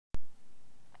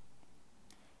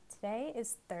Today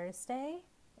is Thursday,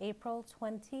 April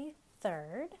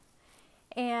 23rd,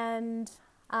 and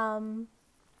I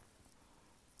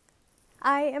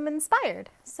am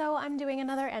inspired, so I'm doing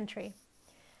another entry.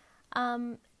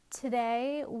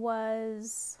 Today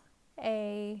was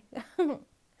a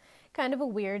kind of a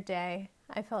weird day.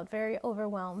 I felt very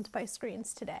overwhelmed by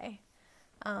screens today.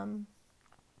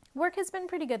 Work has been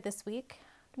pretty good this week.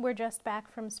 We're just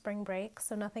back from spring break,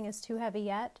 so nothing is too heavy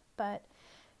yet, but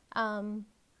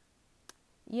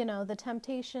the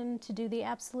temptation to do the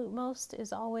absolute most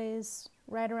is always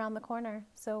right around the corner.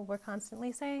 So we're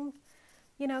constantly saying,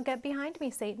 get behind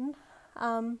me, Satan.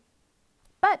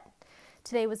 But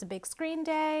today was a big screen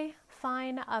day,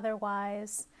 fine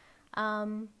otherwise.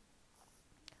 Went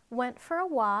for a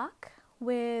walk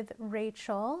with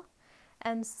Rachel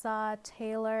and saw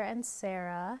Taylor and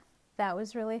Sarah. That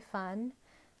was really fun.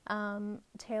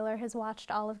 Taylor has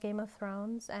watched all of Game of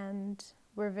Thrones, and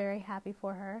we're very happy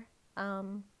for her.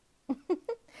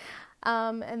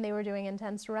 And they were doing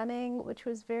intense running, which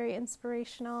was very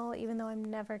inspirational, even though I'm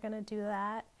never going to do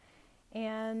that.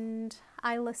 And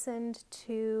I listened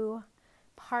to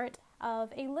part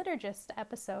of a liturgist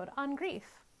episode on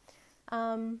grief.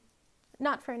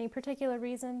 Not for any particular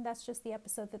reason, that's just the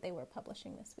episode that they were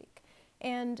publishing this week.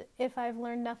 And if I've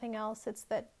learned nothing else, it's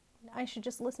that I should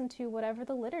just listen to whatever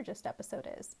the liturgist episode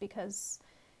is, because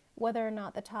whether or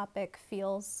not the topic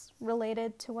feels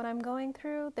related to what I'm going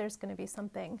through, there's going to be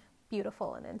something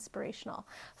beautiful and inspirational.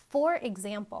 For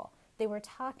example, they were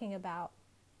talking about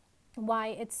why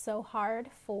it's so hard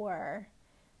for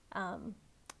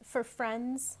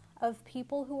friends of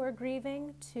people who are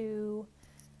grieving to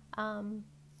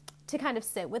kind of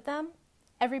sit with them.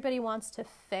 Everybody wants to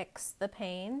fix the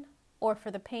pain or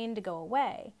for the pain to go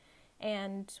away.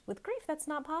 And with grief, that's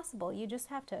not possible. You just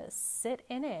have to sit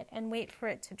in it and wait for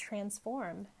it to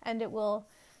transform, and it will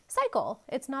cycle.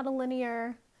 It's not a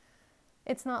linear,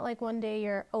 it's not like one day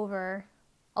you're over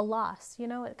a loss,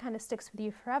 it kind of sticks with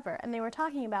you forever. And they were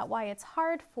talking about why it's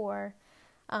hard for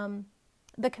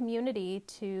the community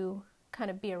to kind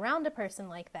of be around a person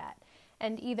like that.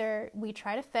 And either we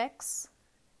try to fix,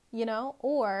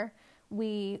 or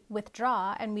we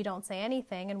withdraw and we don't say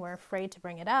anything and we're afraid to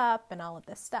bring it up and all of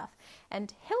this stuff.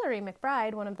 And Hillary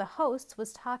McBride, one of the hosts,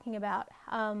 was talking about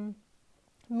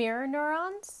mirror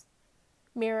neurons.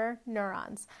 Mirror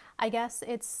neurons. I guess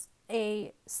it's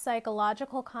a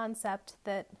psychological concept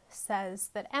that says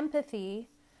that empathy,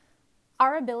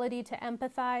 our ability to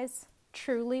empathize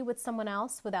truly with someone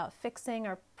else without fixing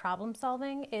or problem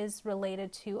solving, is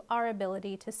related to our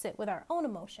ability to sit with our own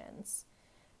emotions,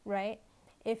 right?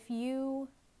 If you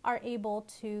are able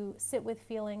to sit with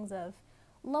feelings of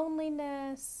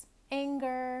loneliness,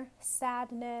 anger,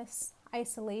 sadness,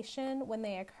 isolation when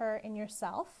they occur in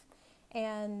yourself,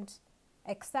 and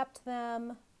accept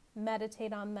them,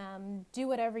 meditate on them, do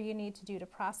whatever you need to do to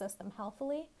process them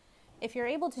healthily, if you're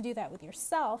able to do that with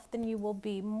yourself, then you will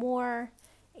be more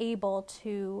able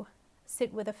to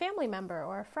sit with a family member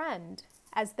or a friend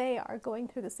as they are going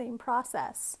through the same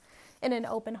process in an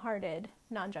open-hearted,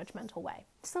 non-judgmental way.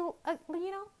 So,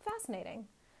 fascinating.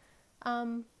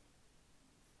 I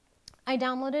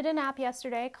downloaded an app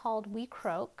yesterday called We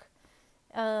Croak.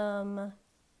 Brenna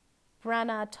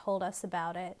told us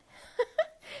about it.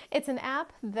 It's an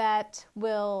app that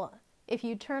will, if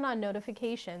you turn on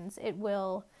notifications,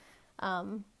 it'll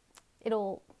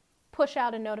push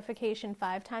out a notification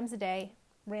 5 times a day,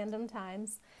 random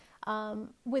times,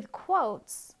 with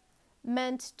quotes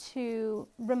meant to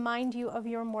remind you of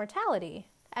your mortality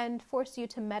and force you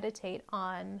to meditate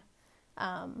on,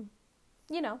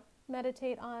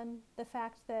 meditate on the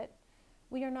fact that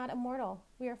we are not immortal.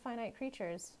 We are finite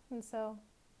creatures. And so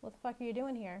what the fuck are you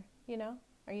doing here?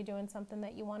 Are you doing something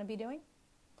that you want to be doing?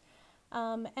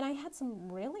 And I had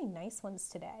some really nice ones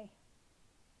today.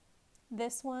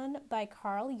 This one by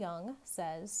Carl Jung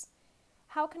says,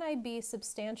 "How can I be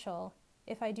substantial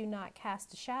if I do not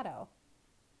cast a shadow?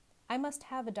 I must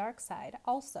have a dark side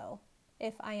also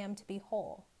if I am to be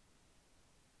whole."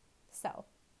 So,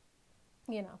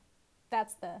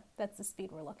 that's the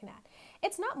speed we're looking at.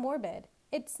 It's not morbid.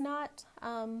 It's not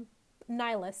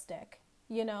nihilistic,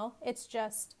 It's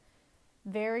just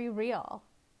very real.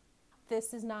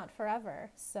 This is not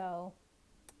forever, so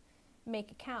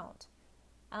make it count.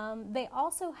 They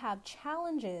also have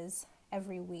challenges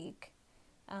every week.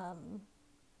 I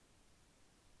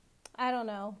don't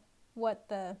know what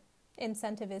the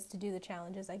incentive is to do the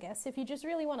challenges, I guess. If you just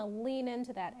really want to lean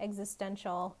into that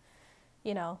existential,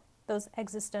 those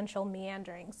existential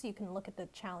meanderings, you can look at the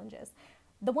challenges.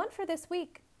 The one for this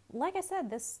week, like I said,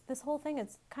 this whole thing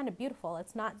is kind of beautiful.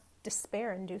 It's not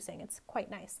despair-inducing. It's quite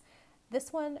nice.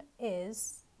 This one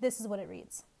is this is what it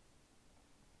reads.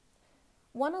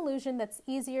 One illusion that's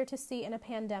easier to see in a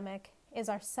pandemic is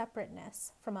our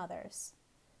separateness from others.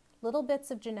 Little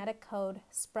bits of genetic code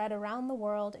spread around the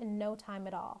world in no time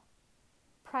at all.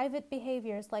 Private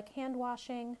behaviors like hand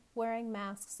washing, wearing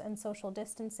masks, and social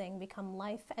distancing become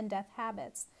life and death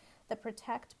habits that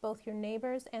protect both your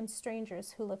neighbors and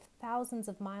strangers who live thousands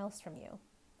of miles from you.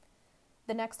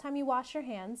 The next time you wash your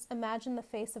hands, imagine the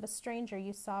face of a stranger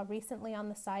you saw recently on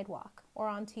the sidewalk or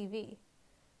on TV.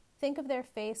 Think of their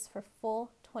face for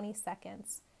full 20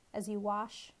 seconds as you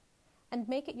wash, and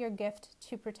make it your gift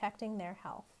to protecting their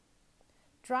health.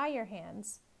 Dry your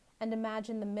hands and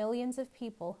imagine the millions of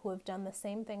people who have done the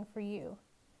same thing for you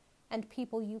and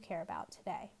people you care about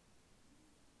today.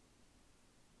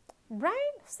 Right?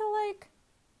 So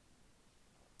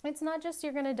it's not just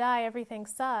you're going to die, everything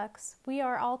sucks. We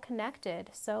are all connected.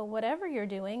 So whatever you're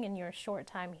doing in your short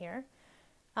time here,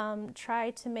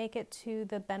 try to make it to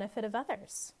the benefit of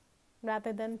others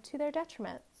rather than to their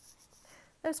detriment.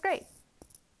 That was great.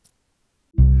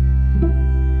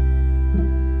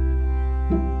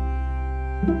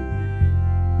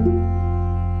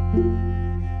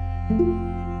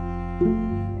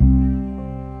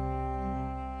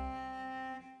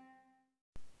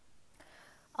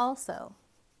 Also,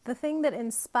 the thing that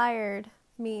inspired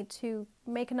me to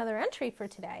make another entry for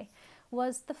today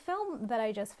was the film that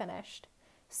I just finished.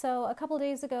 So a couple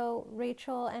days ago,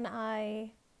 Rachel and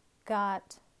I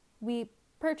we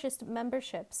purchased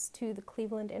memberships to the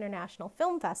Cleveland International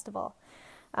Film Festival,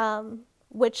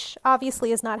 which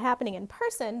obviously is not happening in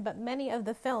person, but many of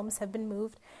the films have been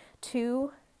moved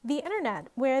to the internet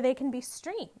where they can be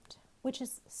streamed, which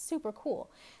is super cool.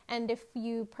 And if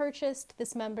you purchased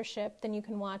this membership, then you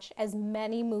can watch as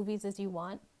many movies as you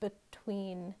want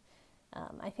between,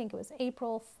 I think it was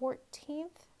April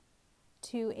 14th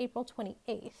to April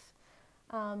 28th.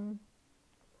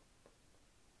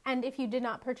 And if you did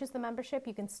not purchase the membership,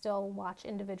 you can still watch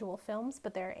individual films,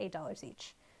 but they're $8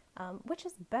 each, which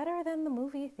is better than the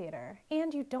movie theater.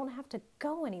 And you don't have to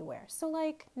go anywhere. So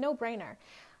no brainer.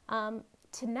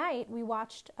 Tonight, we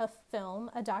watched a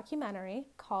documentary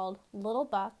called Little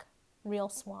Buck, Real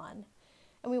Swan.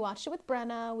 And we watched it with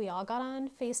Brenna. We all got on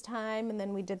FaceTime, and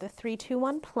then we did the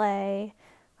 3-2-1 play.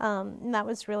 And that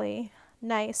was really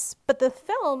nice. But the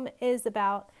film is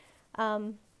about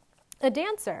a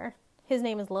dancer. His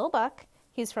name is Lil Buck.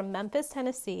 He's from Memphis,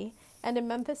 Tennessee. And in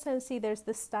Memphis, Tennessee, there's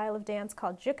this style of dance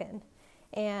called jukin.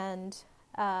 And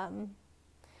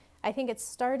I think it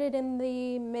started in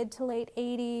the mid to late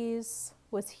 80s,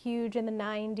 was huge in the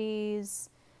 90s,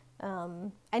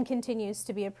 and continues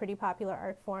to be a pretty popular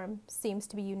art form. Seems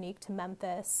to be unique to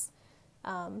Memphis.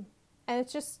 And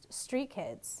it's just street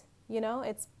kids,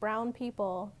 It's brown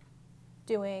people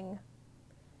doing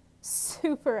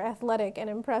super athletic and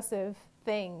impressive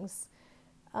things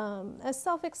as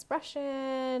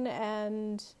self-expression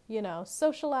and,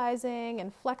 socializing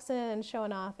and flexing and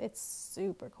showing off. It's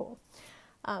super cool.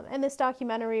 And this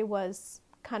documentary was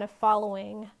kind of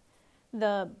following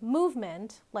the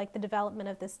movement, like the development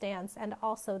of this dance, and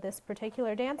also this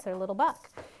particular dancer, Little Buck.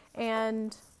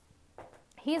 And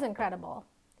he's incredible.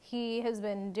 He has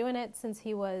been doing it since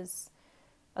he was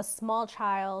a small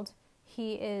child.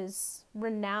 He is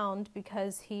renowned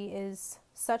because he is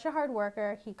such a hard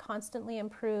worker. He constantly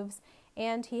improves,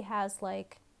 and he has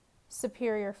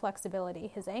superior flexibility.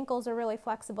 His ankles are really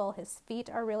flexible. His feet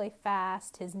are really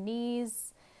fast. His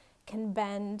knees can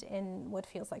bend in what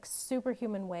feels like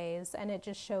superhuman ways, and it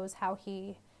just shows how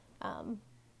he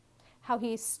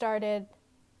started.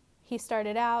 He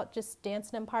started out just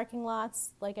dancing in parking lots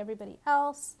like everybody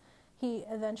else. He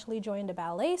eventually joined a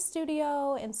ballet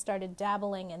studio and started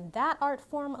dabbling in that art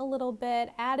form a little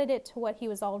bit, added it to what he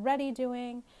was already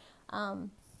doing, to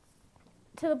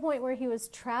the point where he was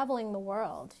traveling the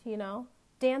world,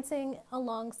 dancing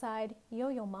alongside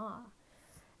Yo-Yo Ma.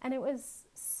 And it was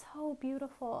so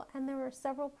beautiful, and there were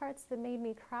several parts that made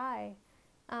me cry.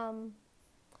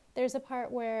 There's a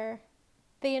part where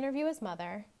they interview his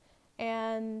mother,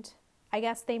 and I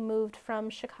guess they moved from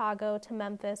Chicago to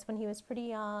Memphis when he was pretty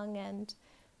young, and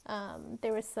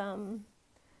there was some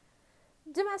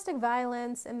domestic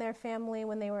violence in their family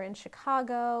when they were in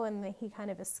Chicago, and he kind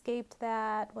of escaped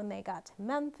that when they got to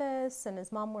Memphis, and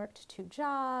his mom worked 2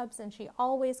 jobs, and she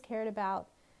always cared about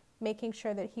making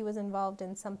sure that he was involved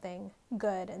in something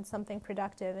good and something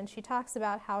productive. And she talks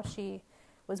about how she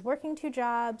was working 2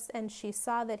 jobs, and she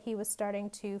saw that he was starting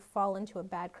to fall into a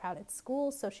bad crowd at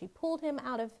school, so she pulled him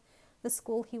out of the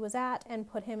school he was at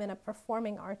and put him in a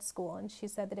performing arts school. And she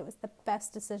said that it was the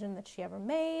best decision that she ever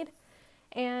made.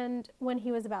 And when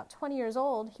he was about 20 years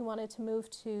old, he wanted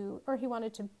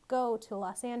to go to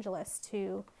Los Angeles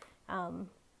to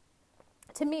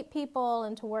meet people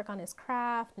and to work on his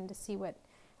craft and to see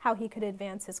how he could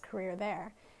advance his career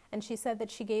there. And she said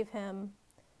that she gave him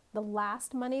the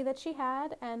last money that she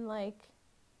had, and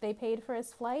they paid for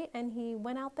his flight, and he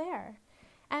went out there.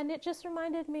 And it just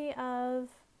reminded me of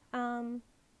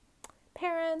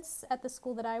parents at the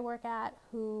school that I work at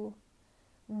who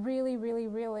really, really,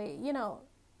 really,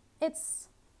 it's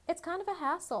kind of a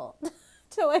hassle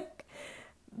to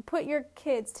put your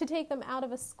kids, to take them out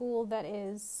of a school that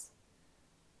is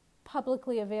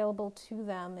publicly available to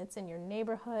them. It's in your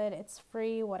neighborhood, it's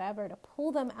free, whatever, to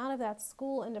pull them out of that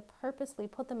school and to purposely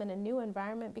put them in a new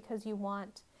environment because you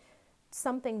want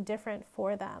something different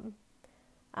for them.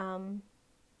 And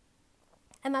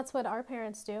that's what our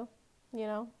parents do,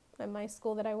 at my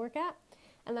school that I work at.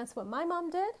 And that's what my mom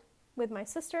did with my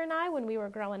sister and I when we were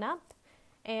growing up.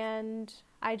 And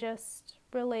I just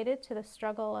related to the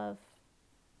struggle of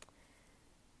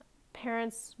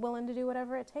parents willing to do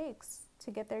whatever it takes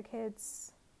to get their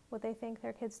kids what they think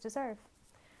their kids deserve.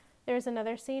 There's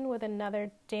another scene with another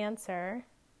dancer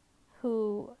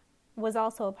who was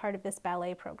also a part of this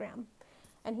ballet program.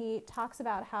 And he talks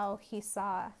about how he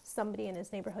saw somebody in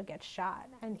his neighborhood get shot.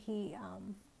 And he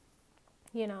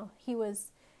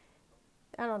was,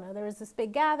 I don't know, there was this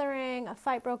big gathering, a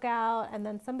fight broke out, and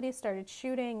then somebody started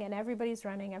shooting, and everybody's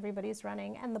running,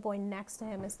 and the boy next to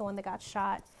him is the one that got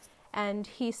shot. And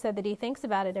he said that he thinks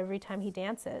about it every time he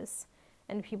dances.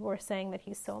 And people were saying that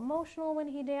he's so emotional when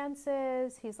he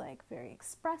dances. He's very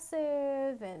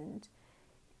expressive, and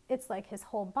it's his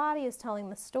whole body is telling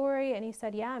the story. And he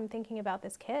said, yeah, I'm thinking about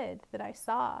this kid that I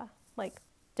saw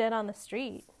dead on the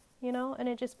street, and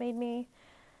it just made me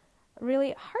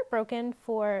really heartbroken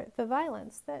for the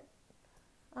violence that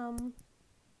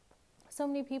so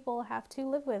many people have to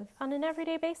live with on an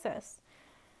everyday basis.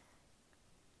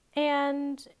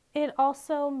 And it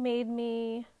also made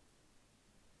me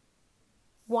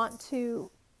want to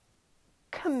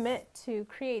commit to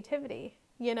creativity.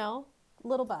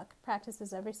 Little Buck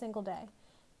practices every single day,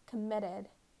 committed,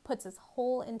 puts his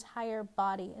whole entire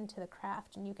body into the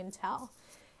craft, and you can tell,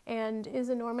 and is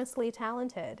enormously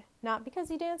talented. Not because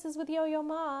he dances with Yo-Yo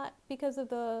Ma, because of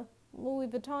the Louis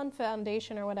Vuitton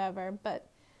Foundation or whatever, but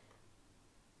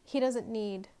he doesn't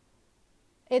need.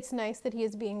 It's nice that he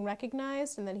is being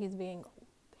recognized and that he's being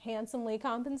handsomely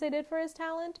compensated for his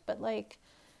talent, but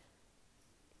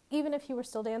even if he were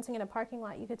still dancing in a parking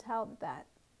lot, you could tell that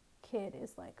kid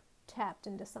is tapped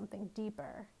into something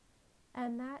deeper.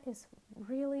 And that is a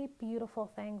really beautiful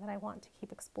thing that I want to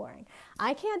keep exploring.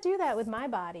 I can't do that with my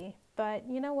body, but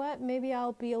you know what? Maybe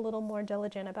I'll be a little more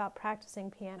diligent about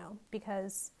practicing piano,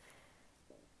 because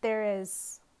there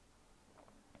is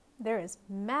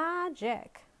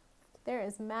magic. There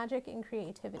is magic in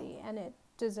creativity, and it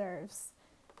deserves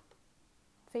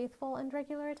faithful and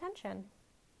regular attention.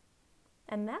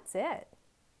 And that's it.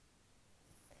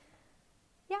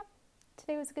 Yep,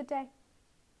 today was a good day.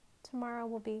 Tomorrow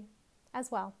will be as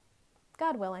well,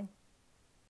 God willing.